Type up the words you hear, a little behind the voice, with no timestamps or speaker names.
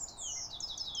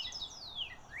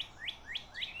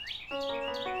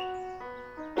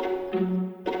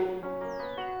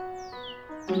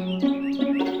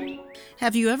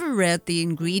Have you ever read the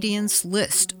ingredients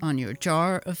list on your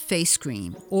jar of face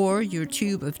cream or your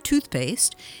tube of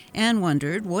toothpaste and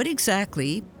wondered what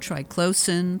exactly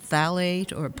triclosan,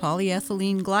 phthalate, or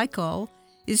polyethylene glycol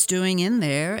is doing in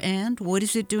there and what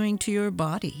is it doing to your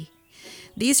body?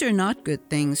 These are not good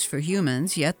things for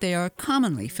humans, yet they are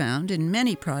commonly found in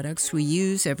many products we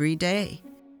use every day.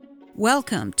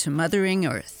 Welcome to Mothering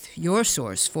Earth, your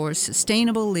source for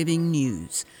sustainable living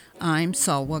news. I'm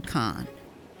Salwa Khan.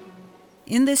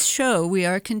 In this show, we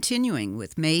are continuing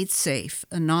with MadeSafe,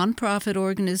 a nonprofit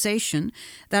organization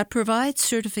that provides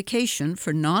certification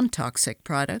for non-toxic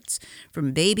products,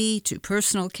 from baby to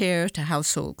personal care to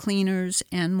household cleaners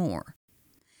and more.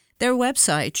 Their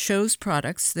website shows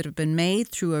products that have been made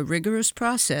through a rigorous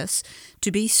process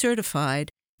to be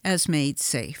certified as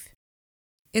MadeSafe.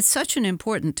 It's such an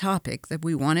important topic that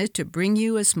we wanted to bring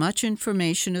you as much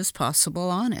information as possible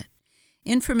on it.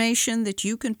 Information that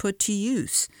you can put to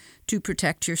use to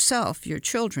protect yourself, your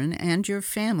children, and your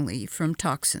family from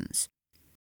toxins.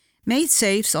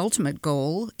 MadeSafe's ultimate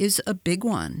goal is a big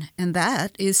one, and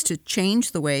that is to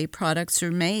change the way products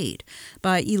are made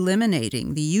by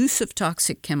eliminating the use of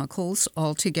toxic chemicals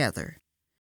altogether.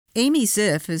 Amy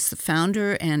Ziff is the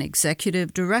founder and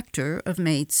executive director of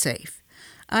MadeSafe.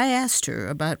 I asked her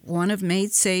about one of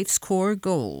MadeSafe's core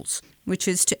goals, which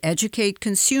is to educate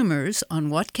consumers on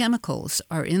what chemicals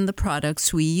are in the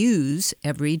products we use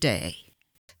every day.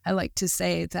 I like to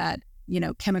say that,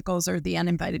 chemicals are the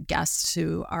uninvited guests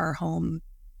to our home,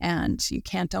 and you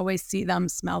can't always see them,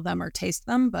 smell them, or taste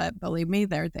them, but believe me,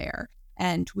 they're there.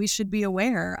 And we should be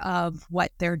aware of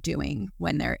what they're doing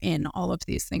when they're in all of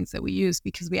these things that we use,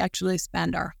 because we actually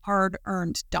spend our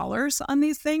hard-earned dollars on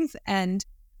these things, and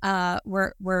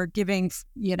we're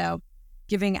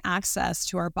giving access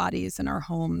to our bodies and our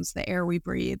homes, the air we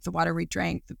breathe, the water we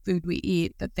drink, the food we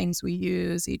eat, the things we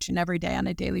use each and every day on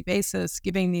a daily basis,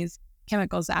 giving these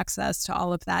chemicals access to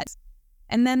all of that.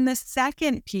 And then the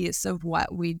second piece of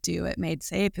what we do at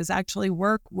MadeSafe is actually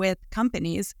work with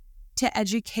companies to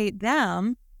educate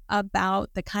them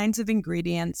about the kinds of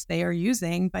ingredients they are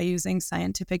using by using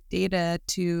scientific data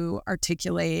to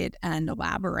articulate and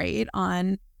elaborate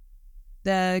on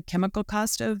the chemical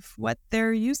cost of what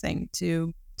they're using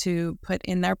to put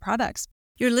in their products.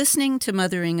 You're listening to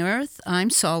Mothering Earth. I'm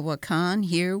Salwa Khan,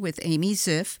 here with Amy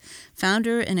Ziff,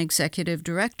 founder and executive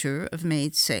director of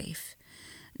MadeSafe.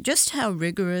 Just how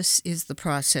rigorous is the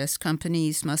process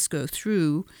companies must go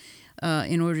through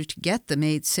in order to get the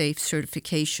MadeSafe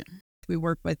certification? We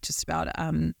work with just about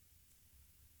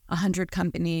 100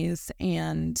 companies,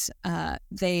 and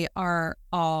they are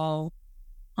all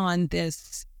on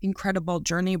this incredible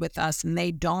journey with us, and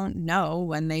they don't know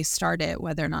when they start it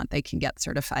whether or not they can get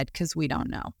certified, because we don't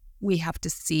know. We have to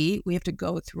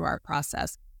go through our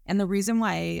process. And the reason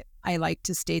why I like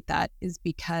to state that is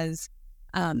because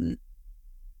I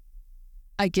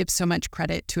give so much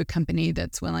credit to a company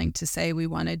that's willing to say we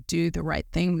want to do the right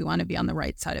thing, we want to be on the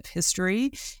right side of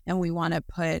history, and we want to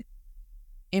put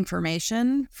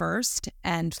information first,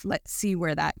 and let's see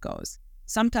where that goes.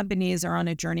 Some companies are on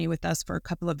a journey with us for a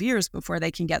couple of years before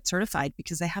they can get certified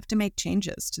because they have to make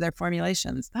changes to their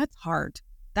formulations. That's hard.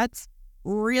 That's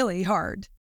really hard.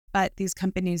 But these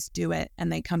companies do it,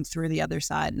 and they come through the other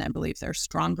side, and I believe they're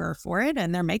stronger for it,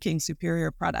 and they're making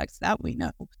superior products. That we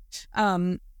know.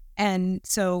 And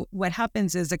so what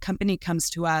happens is a company comes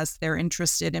to us, they're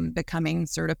interested in becoming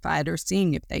certified or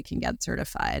seeing if they can get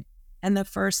certified. And the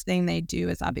first thing they do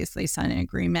is obviously sign an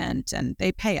agreement, and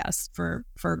they pay us for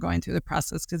going through the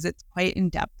process, because it's quite in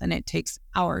depth and it takes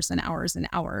hours and hours and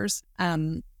hours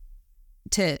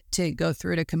to go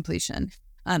through to completion.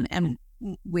 And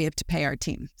we have to pay our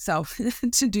team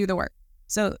to do the work.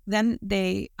 So then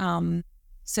they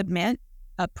submit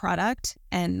a product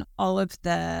and all of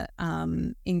the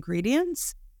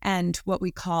ingredients and what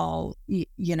we call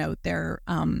their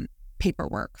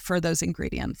paperwork for those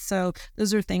ingredients. So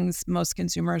those are things most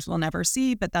consumers will never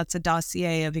see, but that's a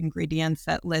dossier of ingredients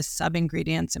that lists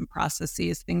sub-ingredients and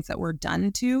processes, things that were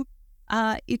done to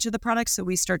each of the products. So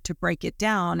we start to break it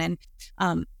down.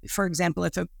 And for example,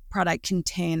 if a product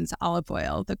contains olive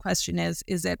oil, the question is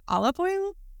it olive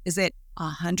oil? Is it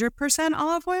 100%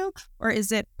 olive oil? Or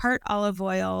is it part olive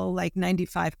oil, like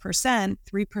 95%,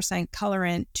 3%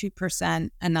 colorant, 2%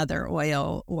 another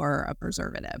oil or a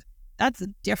preservative? That's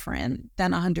different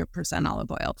than 100%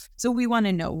 olive oil. So we want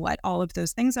to know what all of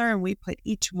those things are, and we put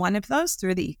each one of those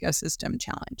through the ecosystem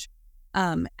challenge.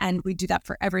 And we do that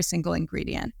for every single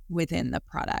ingredient within the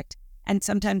product. And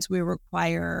sometimes we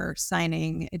require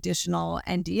signing additional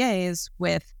NDAs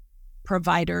with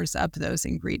providers of those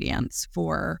ingredients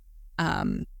for,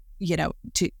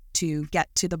 to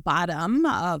get to the bottom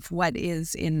of what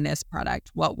is in this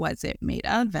product. What was it made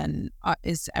of, and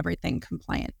is everything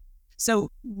compliant?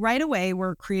 So right away,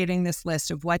 we're creating this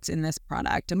list of what's in this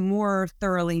product, a more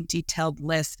thoroughly detailed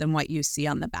list than what you see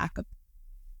on the back of.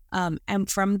 And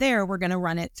from there, we're going to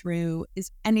run it through,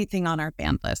 is anything on our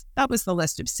banned list? That was the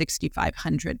list of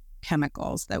 6,500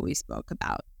 chemicals that we spoke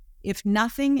about. If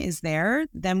nothing is there,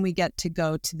 then we get to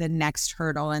go to the next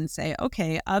hurdle and say,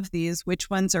 okay, of these, which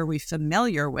ones are we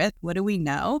familiar with? What do we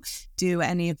know? Do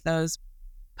any of those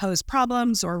pose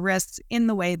problems or risks in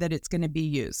the way that it's going to be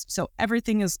used? So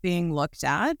everything is being looked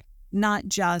at, not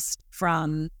just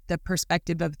from the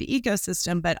perspective of the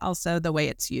ecosystem, but also the way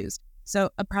it's used. So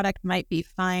a product might be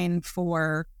fine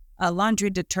for a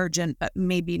laundry detergent, but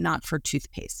maybe not for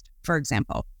toothpaste, for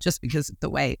example, just because of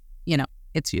the way,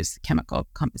 it's used. The chemical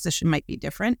composition might be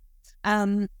different.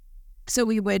 So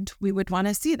we would want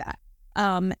to see that.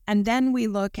 And then we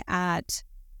look at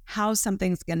how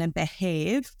something's going to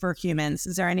behave for humans.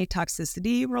 Is there any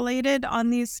toxicity related on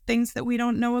these things that we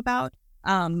don't know about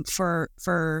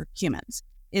for humans?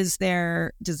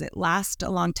 Does it last a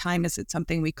long time? Is it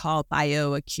something we call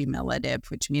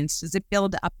bioaccumulative, which means does it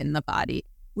build up in the body?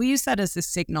 We use that as a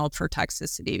signal for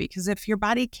toxicity, because if your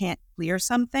body can't clear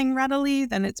something readily,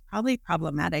 then it's probably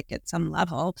problematic at some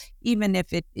level, even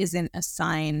if it isn't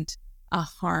assigned a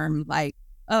harm like,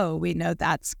 oh, we know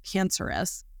that's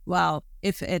cancerous. Well,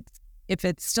 if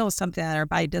it's still something that our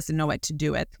body doesn't know what to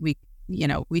do with, we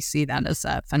see that as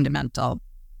a fundamental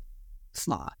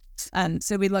flaw. And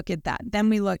so we look at that. Then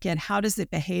we look at how does it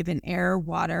behave in air,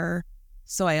 water,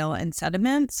 soil, and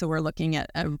sediment. So we're looking at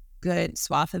a good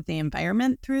swath of the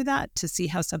environment through that to see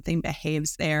how something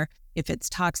behaves there, if it's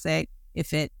toxic,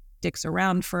 if it sticks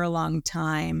around for a long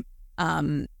time.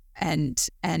 And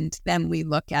then we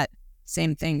look at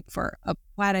same thing for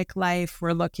aquatic life.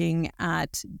 We're looking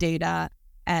at data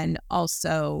and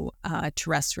also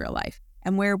terrestrial life.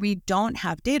 And where we don't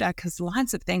have data, because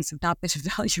lots of things have not been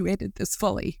evaluated this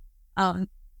fully,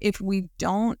 if we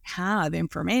don't have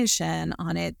information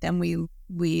on it, then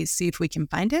we see if we can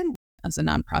find it. As a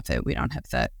nonprofit, we don't have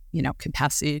the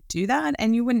capacity to do that,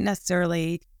 and you wouldn't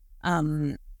necessarily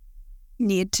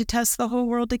need to test the whole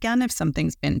world again if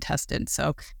something's been tested.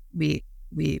 So we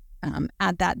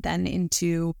add that then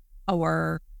into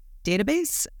our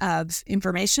database of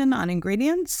information on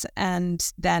ingredients,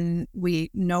 and then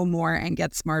we know more and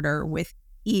get smarter with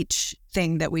each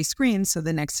thing that we screen. So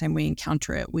the next time we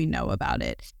encounter it, we know about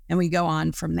it, and we go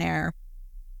on from there,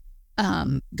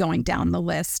 going down the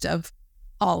list of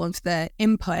all of the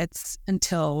inputs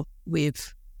until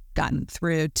we've gotten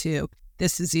through to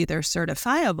this is either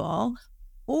certifiable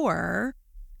or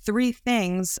 3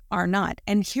 things are not.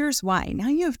 And here's why. Now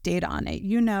you have data on it.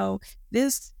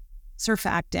 This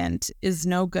surfactant is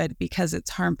no good because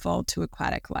it's harmful to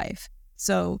aquatic life.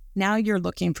 So now you're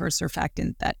looking for a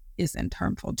surfactant that isn't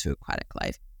harmful to aquatic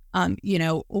life,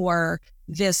 or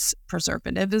this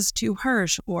preservative is too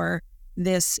harsh, or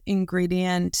this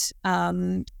ingredient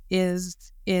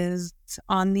is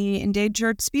on the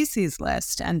endangered species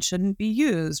list and shouldn't be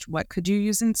used. What could you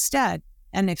use instead?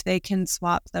 And if they can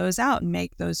swap those out and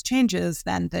make those changes,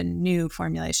 then the new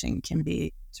formulation can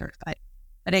be certified.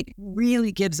 But it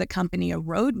really gives a company a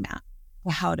roadmap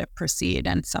to how to proceed.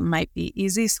 And some might be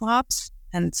easy swaps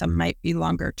and some might be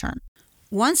longer term.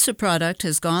 Once a product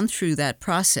has gone through that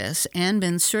process and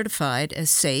been certified as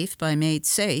safe by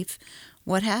MadeSafe,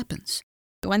 what happens?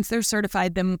 Once they're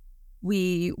certified, then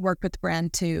we work with the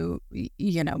brand to,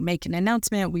 make an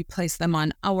announcement. We place them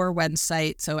on our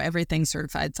website. So everything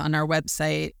certified's on our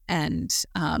website. And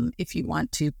if you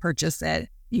want to purchase it,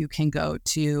 you can go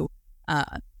to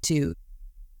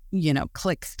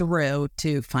click through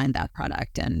to find that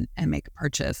product and make a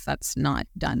purchase. That's not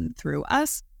done through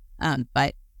us,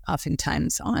 but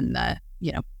oftentimes on the,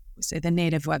 say the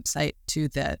native website to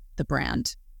the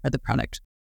brand or the product.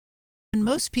 And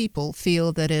most people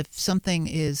feel that if something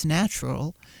is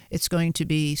natural, it's going to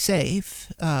be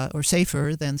safe or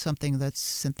safer than something that's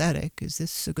synthetic. Is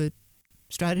this a good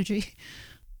strategy?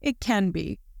 It can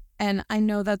be. And I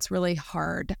know that's really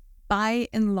hard. By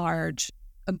and large,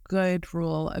 a good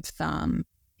rule of thumb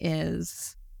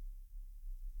is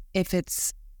if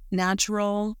it's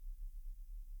natural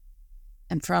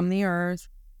and from the earth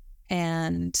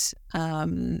and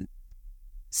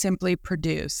simply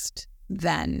produced,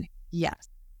 then yes.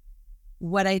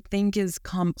 What I think is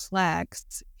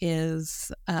complex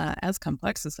is as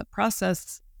complex as the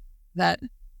process that,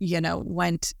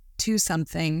 went to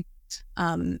something.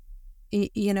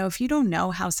 If you don't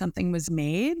know how something was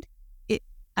made,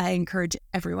 I encourage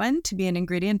everyone to be an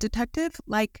ingredient detective,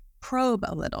 like probe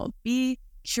a little, be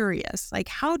curious, like,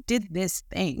 how did this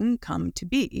thing come to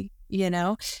be?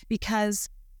 Because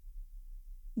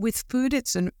with food,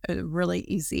 it's a really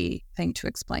easy thing to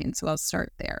explain. So I'll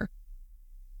start there.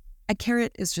 A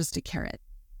carrot is just a carrot,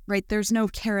 right? There's no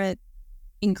carrot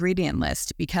ingredient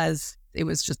list because it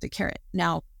was just a carrot.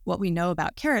 Now, what we know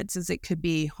about carrots is it could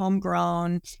be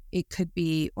homegrown, it could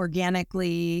be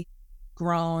organically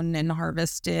grown and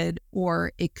harvested,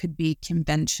 or it could be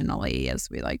conventionally, as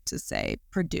we like to say,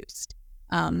 produced.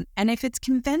 And if it's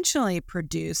conventionally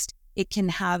produced, it can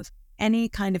have any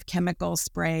kind of chemical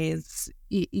sprays,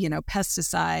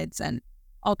 pesticides and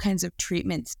all kinds of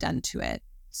treatments done to it.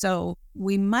 So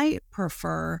we might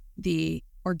prefer the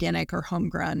organic or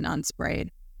homegrown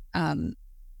non-sprayed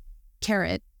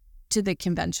carrot to the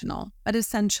conventional. But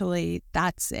essentially,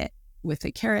 that's it. With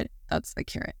a carrot, that's the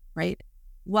carrot, right?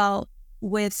 Well,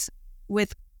 with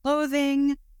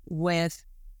clothing, with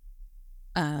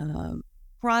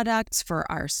products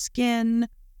for our skin,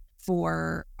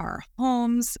 for our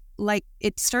homes, like,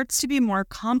 it starts to be more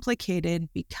complicated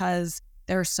because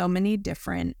there are so many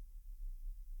different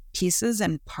pieces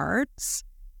and parts.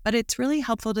 But it's really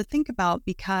helpful to think about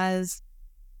because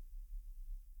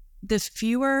the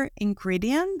fewer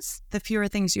ingredients, the fewer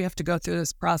things you have to go through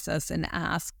this process and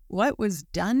ask what was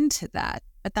done to that.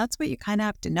 But that's what you kind of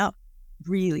have to know,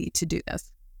 really, to do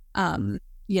this, and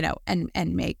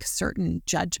make certain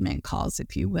judgment calls,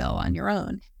 if you will, on your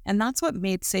own. And that's what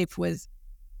MadeSafe was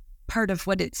part of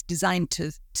what it's designed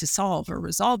to solve or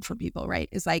resolve for people, right?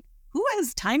 Is like, who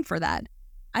has time for that?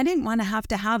 I didn't want to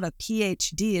have a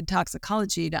PhD in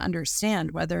toxicology to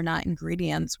understand whether or not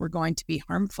ingredients were going to be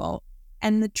harmful.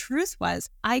 And the truth was,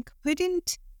 I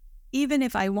couldn't, even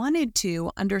if I wanted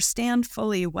to, understand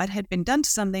fully what had been done to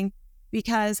something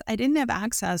because I didn't have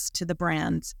access to the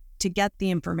brands to get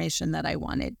the information that I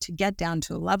wanted, to get down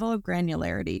to a level of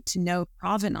granularity, to know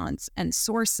provenance and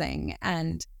sourcing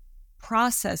and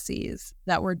processes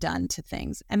that were done to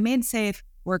things. And MadeSafe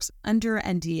works under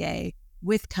NDA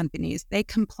with companies. They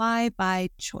comply by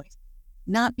choice,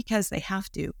 not because they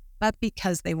have to, but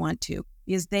because they want to,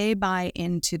 because they buy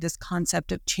into this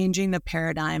concept of changing the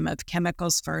paradigm of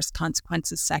chemicals first,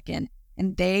 consequences second,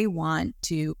 and they want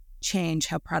to change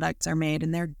how products are made,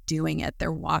 and they're doing it.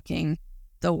 They're walking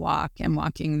the walk and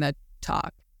walking the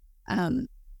talk,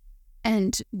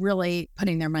 and really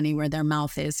putting their money where their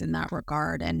mouth is in that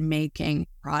regard and making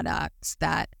products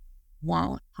that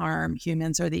won't harm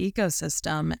humans or the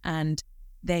ecosystem. And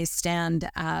they stand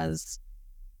as,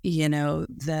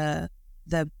 the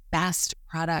best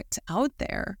product out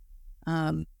there,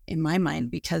 in my mind,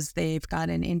 because they've got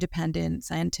an independent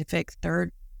scientific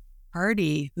third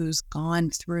party who's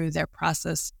gone through their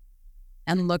process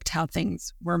and looked how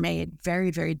things were made very,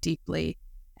 very deeply.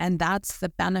 And that's the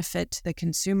benefit to the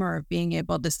consumer of being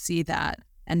able to see that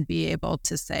and be able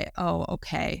to say, oh,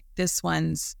 okay, this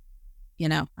one's,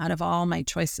 out of all my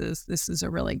choices, this is a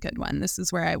really good one. This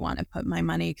is where I want to put my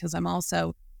money because I'm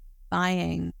also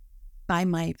buying by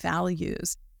my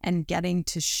values and getting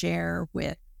to share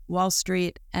with Wall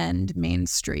Street and Main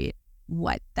Street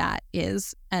what that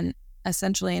is. And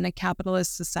essentially, in a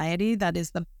capitalist society, that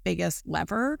is the biggest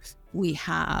lever we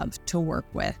have to work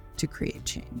with to create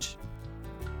change.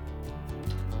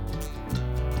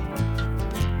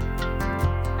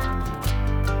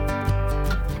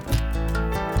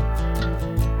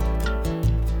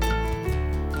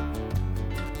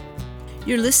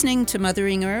 You're listening to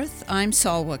Mothering Earth. I'm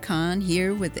Salwa Khan,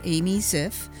 here with Amy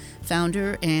Ziff,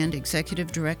 founder and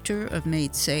executive director of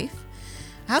MadeSafe.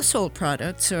 Household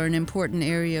products are an important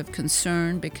area of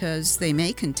concern because they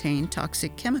may contain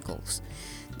toxic chemicals.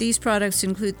 These products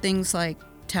include things like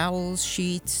towels,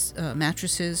 sheets,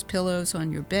 mattresses, pillows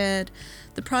on your bed,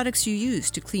 the products you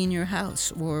use to clean your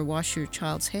house or wash your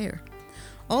child's hair.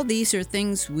 All these are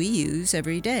things we use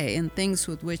every day and things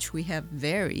with which we have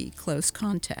very close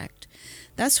contact.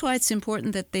 That's why it's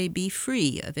important that they be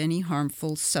free of any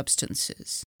harmful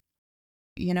substances.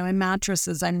 In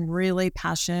mattresses, I'm really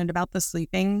passionate about the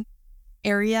sleeping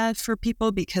area for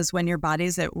people because when your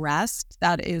body's at rest,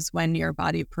 that is when your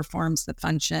body performs the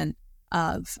function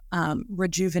of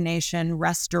rejuvenation,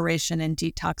 restoration, and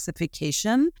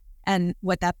detoxification. And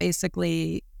what that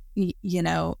basically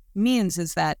means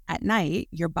is that at night,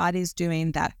 your body's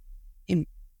doing that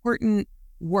important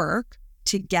work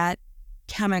to get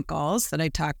chemicals that I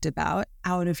talked about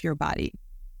out of your body.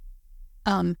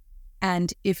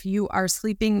 And if you are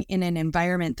sleeping in an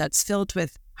environment that's filled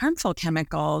with harmful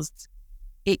chemicals,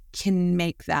 it can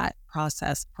make that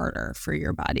process harder for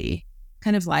your body.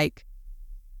 Kind of like,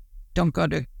 don't go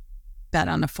to bed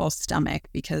on a full stomach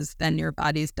because then your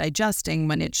body's digesting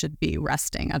when it should be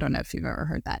resting. I don't know if you've ever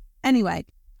heard that. Anyway,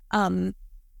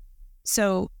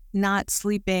 So not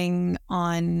sleeping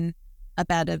on a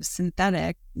bed of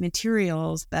synthetic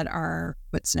materials that are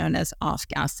what's known as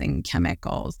off-gassing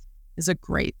chemicals is a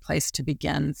great place to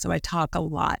begin. So I talk a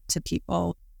lot to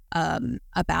people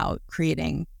about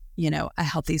creating, a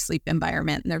healthy sleep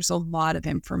environment. And there's a lot of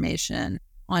information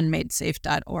on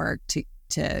madesafe.org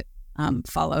to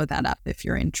follow that up if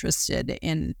you're interested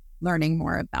in learning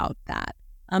more about that.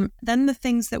 Then the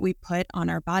things that we put on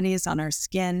our bodies, on our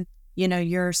skin,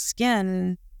 your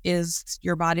skin is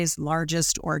your body's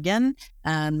largest organ.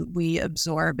 We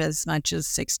absorb as much as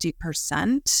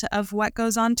 60% of what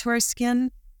goes onto our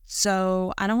skin.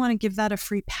 So I don't want to give that a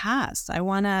free pass. I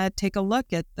want to take a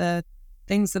look at the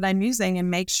things that I'm using and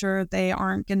make sure they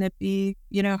aren't going to be,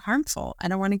 harmful. I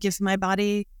don't want to give my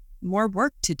body more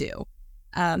work to do.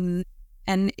 And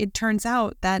it turns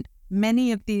out that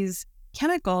many of these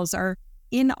chemicals are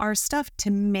in our stuff to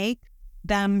make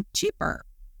them cheaper.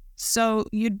 So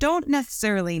you don't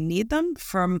necessarily need them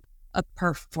from a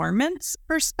performance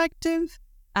perspective.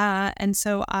 And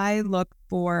so I look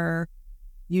for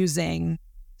using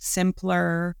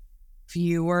simpler,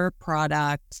 fewer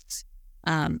products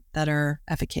that are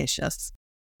efficacious.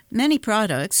 Many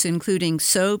products, including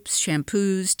soaps,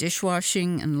 shampoos,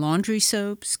 dishwashing and laundry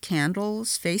soaps,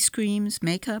 candles, face creams,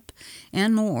 makeup,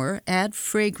 and more, add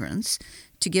fragrance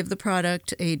to give the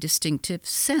product a distinctive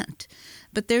scent.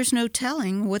 But there's no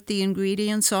telling what the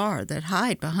ingredients are that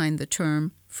hide behind the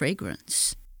term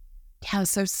fragrance. Yeah,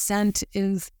 so scent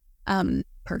is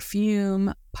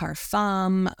perfume,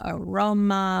 parfum,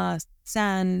 aroma,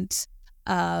 scent,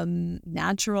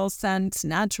 natural scent,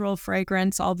 natural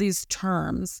fragrance. All these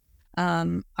terms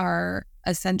are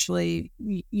essentially,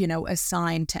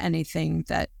 assigned to anything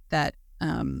that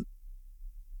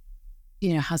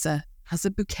has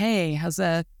a bouquet, has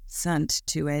a scent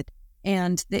to it.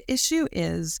 And the issue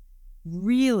is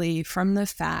really from the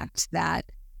fact that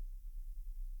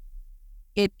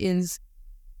it is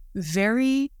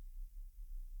very,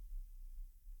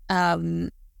 let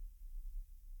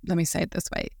me say it this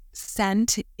way.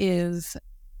 Scent is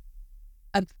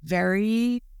a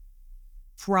very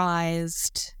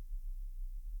prized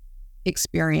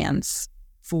experience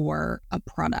for a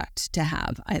product to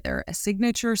have, either a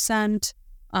signature scent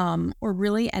or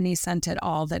really any scent at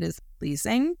all that is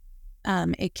pleasing.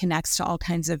 It connects to all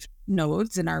kinds of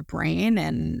nodes in our brain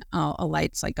and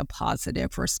alights like a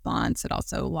positive response. It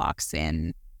also locks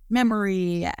in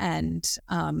memory, and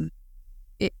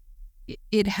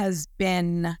it has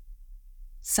been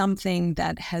something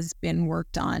that has been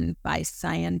worked on by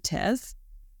scientists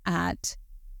at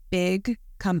big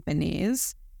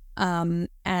companies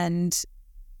and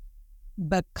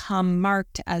become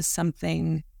marked as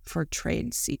something for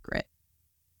trade secret.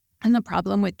 And the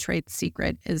problem with trade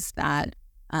secret is that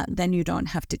then you don't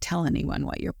have to tell anyone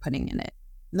what you're putting in it.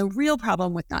 The real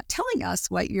problem with not telling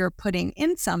us what you're putting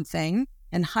in something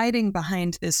and hiding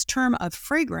behind this term of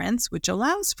fragrance, which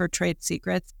allows for trade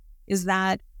secrets, is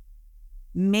that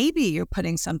maybe you're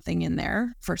putting something in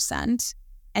there for scent,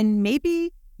 and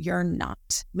maybe you're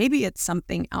not. Maybe it's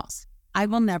something else. I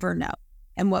will never know.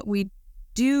 And what we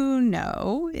do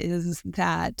know is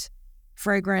that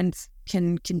fragrance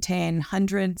can contain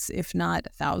hundreds, if not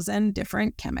 1,000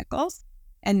 different chemicals,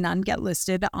 and none get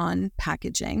listed on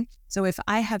packaging. So if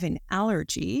I have an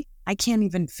allergy, I can't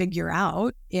even figure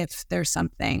out if there's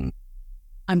something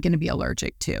I'm going to be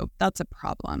allergic to. That's a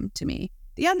problem to me.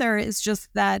 The other is just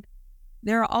that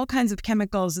there are all kinds of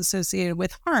chemicals associated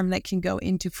with harm that can go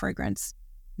into fragrance.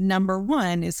 Number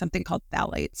one is something called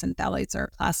phthalates, and phthalates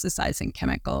are a plasticizing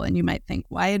chemical. And you might think,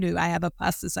 why do I have a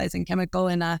plasticizing chemical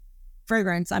in a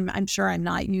fragrance? I'm sure I'm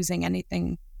not using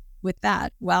anything with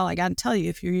that. Well, I got to tell you,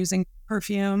 if you're using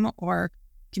perfume or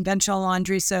conventional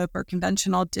laundry soap or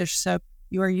conventional dish soap,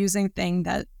 you are using things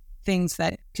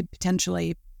that could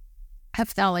potentially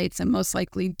have phthalates, and most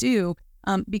likely do,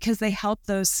 because they help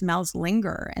those smells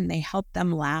linger and they help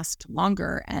them last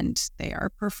longer, and they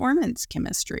are performance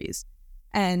chemistries,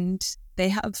 and they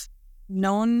have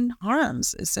known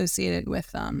harms associated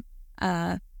with them,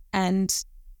 and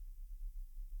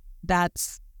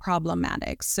that's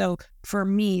problematic. So for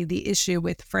me, the issue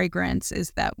with fragrance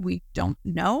is that we don't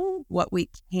know what we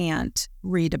can't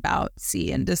read about,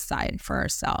 see, and decide for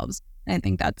ourselves. And I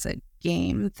think that's a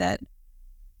game that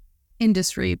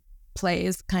industry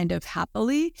plays kind of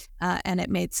happily, and at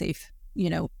MadeSafe,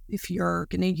 if you're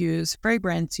going to use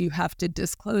fragrance, you have to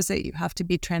disclose it, you have to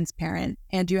be transparent,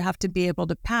 and you have to be able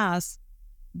to pass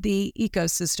the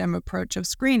ecosystem approach of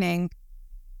screening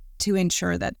to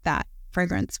ensure that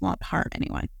fragrance won't harm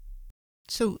anyone.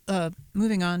 So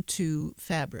moving on to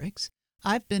fabrics,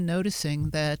 I've been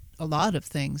noticing that a lot of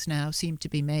things now seem to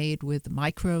be made with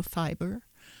microfiber.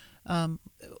 Um,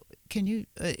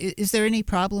 is there any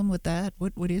problem with that?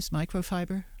 What is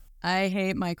microfiber? I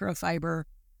hate microfiber.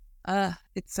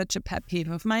 It's such a pet peeve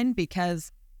of mine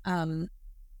because um,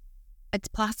 it's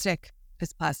plastic.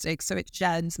 It's plastic, so it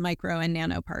sheds micro and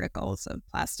nanoparticles of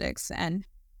plastics. And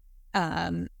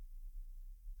um,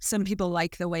 some people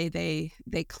like the way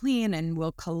they clean and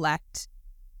will collect,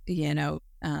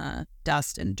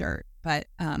 dust and dirt, but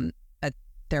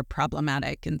they're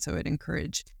problematic, and so I'd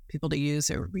encourage people to use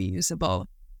a reusable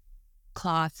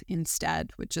cloth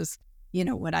instead, which is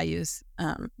what I use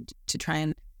to try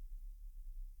and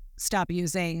stop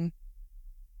using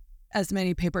as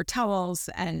many paper towels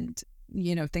and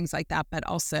things like that. But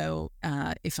also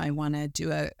if I want to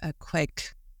do a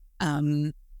quick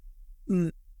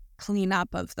clean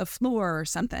up of the floor or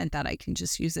something, that I can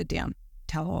just use a damp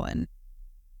towel and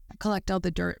collect all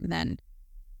the dirt and then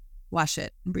wash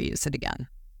it and reuse it again.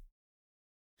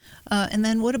 And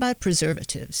then what about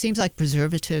preservatives? Seems like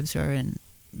preservatives are in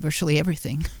virtually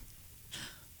everything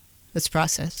that's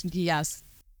processed. Yes.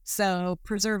 So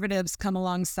preservatives come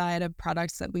alongside of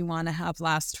products that we want to have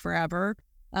last forever,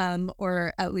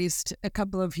 or at least a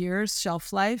couple of years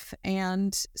shelf life.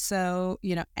 And so,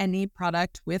 any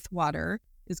product with water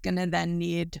is going to then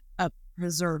need a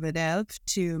preservative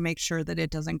to make sure that it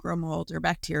doesn't grow mold or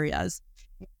bacteria.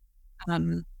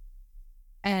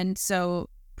 And so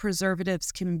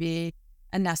preservatives can be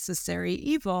a necessary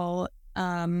evil,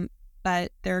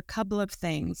 but there are a couple of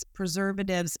things.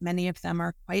 Preservatives, many of them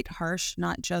are quite harsh,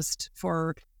 not just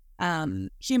for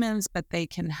humans, but they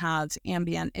can have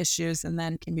ambient issues and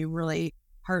then can be really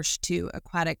harsh to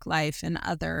aquatic life and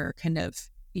other kind of,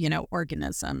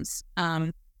 organisms.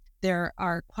 There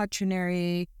are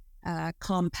quaternary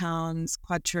compounds,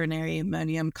 quaternary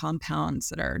ammonium compounds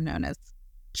that are known as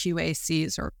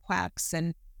QACs or quacks,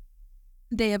 and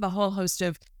they have a whole host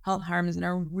of health harms and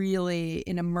are really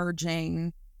an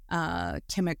emerging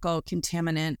chemical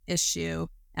contaminant issue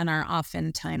and are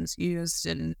oftentimes used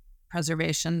in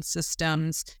preservation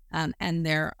systems. And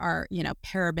there are,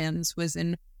 parabens was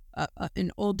an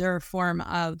older form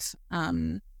of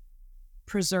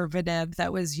preservative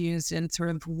that was used and sort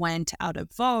of went out of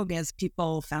vogue as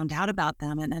people found out about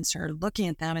them and then started looking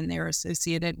at them, and they were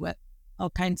associated with all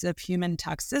kinds of human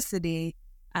toxicity.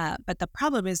 But the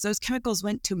problem is those chemicals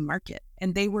went to market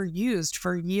and they were used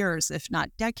for years, if not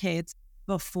decades,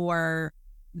 before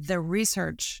the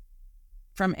research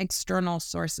from external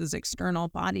sources, external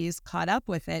bodies caught up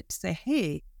with it to say,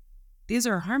 hey, these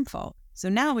are harmful. So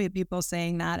now we have people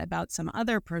saying that about some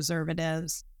other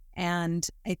preservatives. And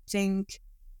I think,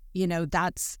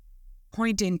 that's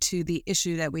pointing to the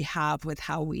issue that we have with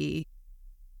how we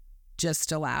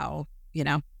just allow,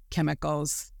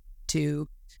 chemicals to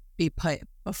be put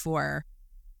before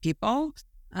people.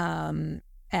 And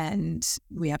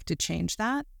we have to change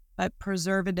that. But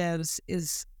preservatives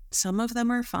some of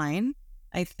them are fine,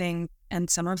 I think, and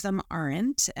some of them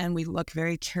aren't. And we look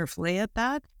very carefully at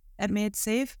that at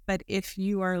MadeSafe. But if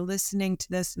you are listening to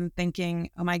this and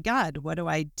thinking, oh my God, what do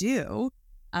I do?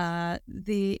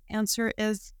 The answer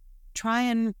is try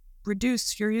and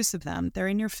reduce your use of them. They're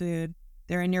in your food,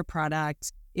 they're in your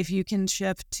products. If you can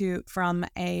shift from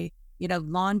a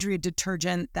laundry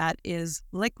detergent that is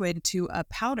liquid to a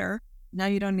powder, now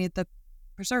you don't need the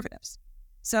preservatives.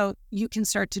 So you can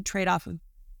start to trade off of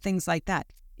things like that.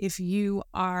 If you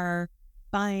are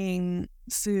buying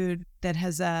food that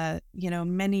has a,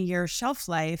 many-year shelf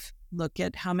life, look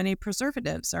at how many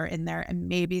preservatives are in there and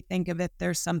maybe think of if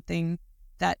there's something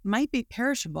that might be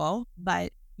perishable,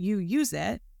 but you use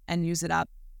it and use it up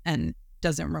and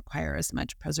doesn't require as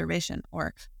much preservation.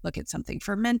 Or look at something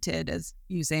fermented as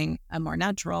using a more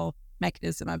natural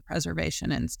mechanism of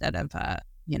preservation instead of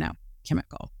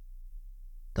chemical.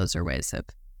 Those are ways of,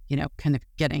 kind of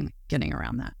getting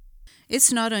around that.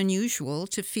 It's not unusual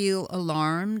to feel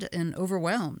alarmed and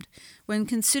overwhelmed when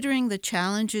considering the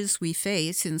challenges we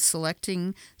face in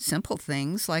selecting simple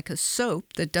things like a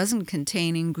soap that doesn't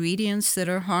contain ingredients that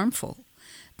are harmful.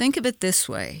 Think of it this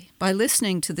way. By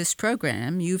listening to this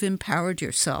program, you've empowered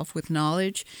yourself with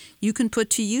knowledge you can put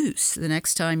to use the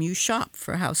next time you shop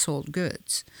for household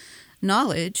goods.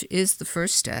 Knowledge is the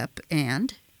first step,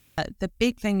 and the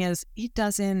big thing is it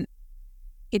doesn't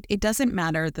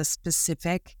matter the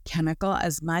specific chemical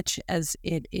as much as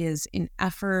it is an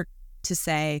effort to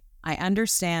say, I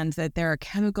understand that there are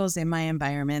chemicals in my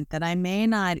environment that I may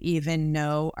not even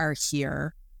know are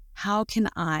here. How can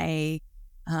I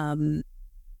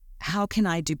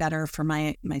do better for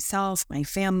myself, my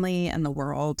family, and the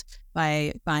world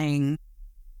by buying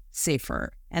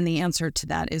safer And the answer to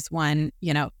that is one,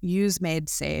 use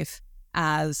MadeSafe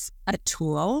as a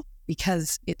tool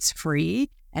because it's free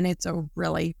and it's a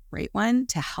really great one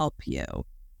to help you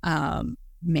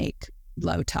make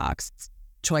low tox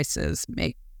choices,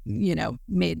 make,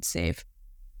 MadeSafe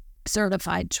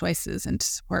certified choices, and to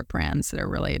support brands that are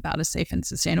really about a safe and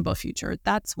sustainable future.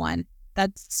 That's one.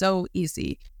 That's so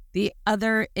easy. The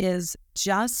other is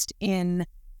just in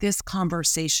this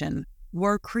conversation,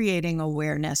 we're creating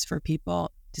awareness for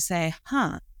people to say,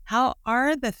 how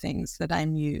are the things that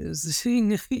I'm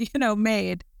using,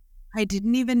 made? I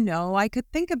didn't even know I could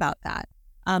think about that.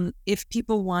 If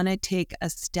people want to take a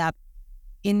step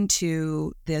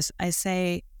into this, I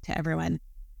say to everyone,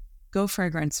 go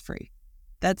fragrance free.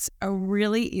 That's a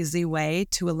really easy way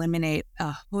to eliminate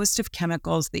a host of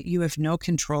chemicals that you have no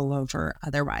control over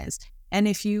otherwise. And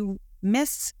if you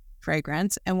miss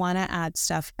fragrance and want to add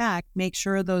stuff back, make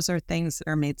sure those are things that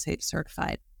are MadeSafe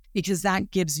certified, because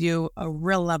that gives you a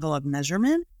real level of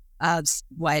measurement of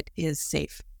what is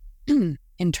safe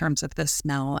in terms of the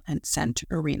smell and scent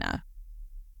arena,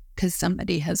 because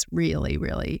somebody has really,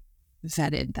 really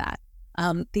vetted that.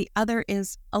 The other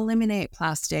is eliminate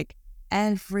plastic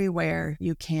everywhere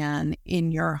you can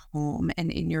in your home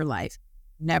and in your life.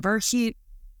 Never heat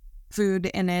food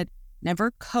in it,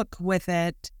 never cook with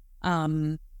it.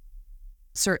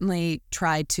 Certainly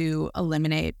try to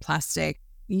eliminate plastic,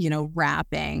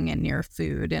 wrapping in your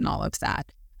food and all of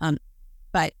that.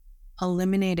 But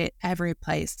eliminate it every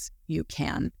place you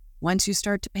can. Once you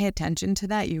start to pay attention to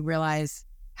that, you realize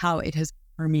how it has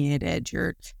permeated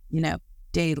your,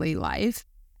 daily life.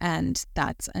 And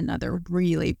that's another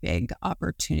really big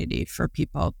opportunity for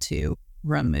people to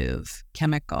remove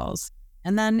chemicals.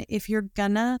 And then if you're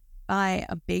gonna buy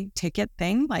a big ticket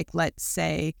thing, like let's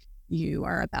say you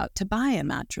are about to buy a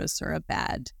mattress or a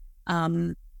bed,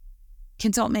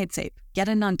 consult MadeSafe, get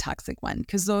a non-toxic one,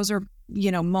 because those are,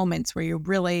 moments where you're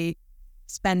really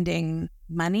spending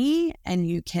money and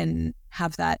you can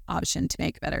have that option to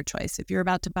make a better choice. If you're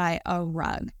about to buy a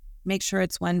rug, make sure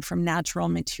it's one from natural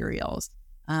materials.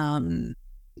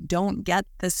 Don't get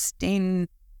the stain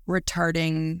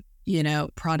retarding,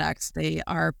 products. They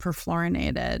are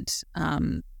perfluorinated,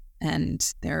 and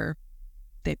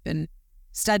they've been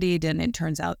studied, and it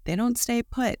turns out they don't stay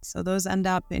put. So those end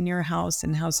up in your house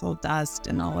and household dust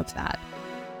and all of that.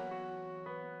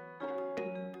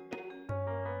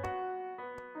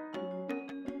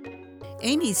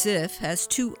 Amy Ziff has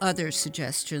 2 other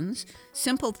suggestions,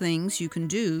 simple things you can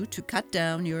do to cut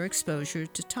down your exposure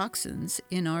to toxins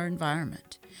in our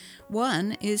environment.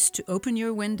 One is to open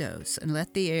your windows and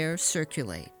let the air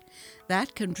circulate.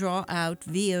 That can draw out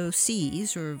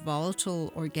VOCs, or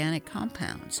volatile organic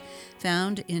compounds,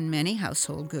 found in many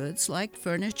household goods like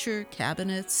furniture,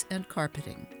 cabinets, and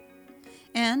carpeting.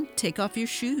 And take off your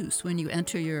shoes when you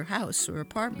enter your house or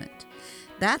apartment.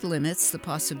 That limits the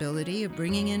possibility of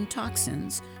bringing in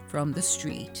toxins from the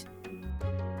street.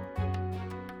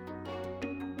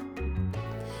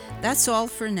 That's all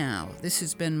for now. This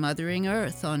has been Mothering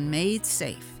Earth on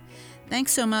MadeSafe.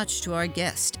 Thanks so much to our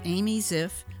guest, Amy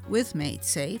Ziff, with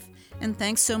MadeSafe, and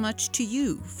thanks so much to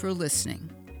you for listening.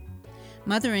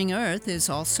 Mothering Earth is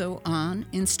also on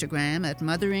Instagram at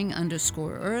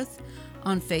mothering_earth,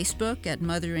 on Facebook at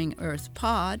Mothering Earth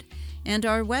Pod, and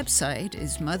our website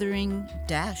is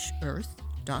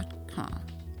mothering-earth.com.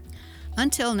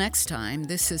 Until next time,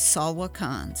 this is Salwa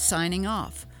Khan signing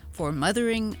off for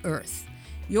Mothering Earth,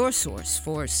 your source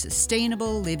for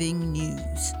sustainable living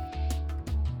news.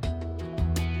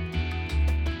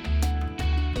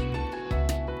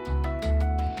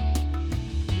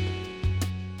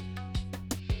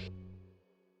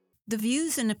 The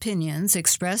views and opinions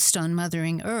expressed on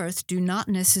Mothering Earth do not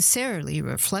necessarily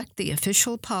reflect the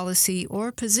official policy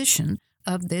or position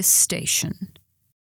of this station.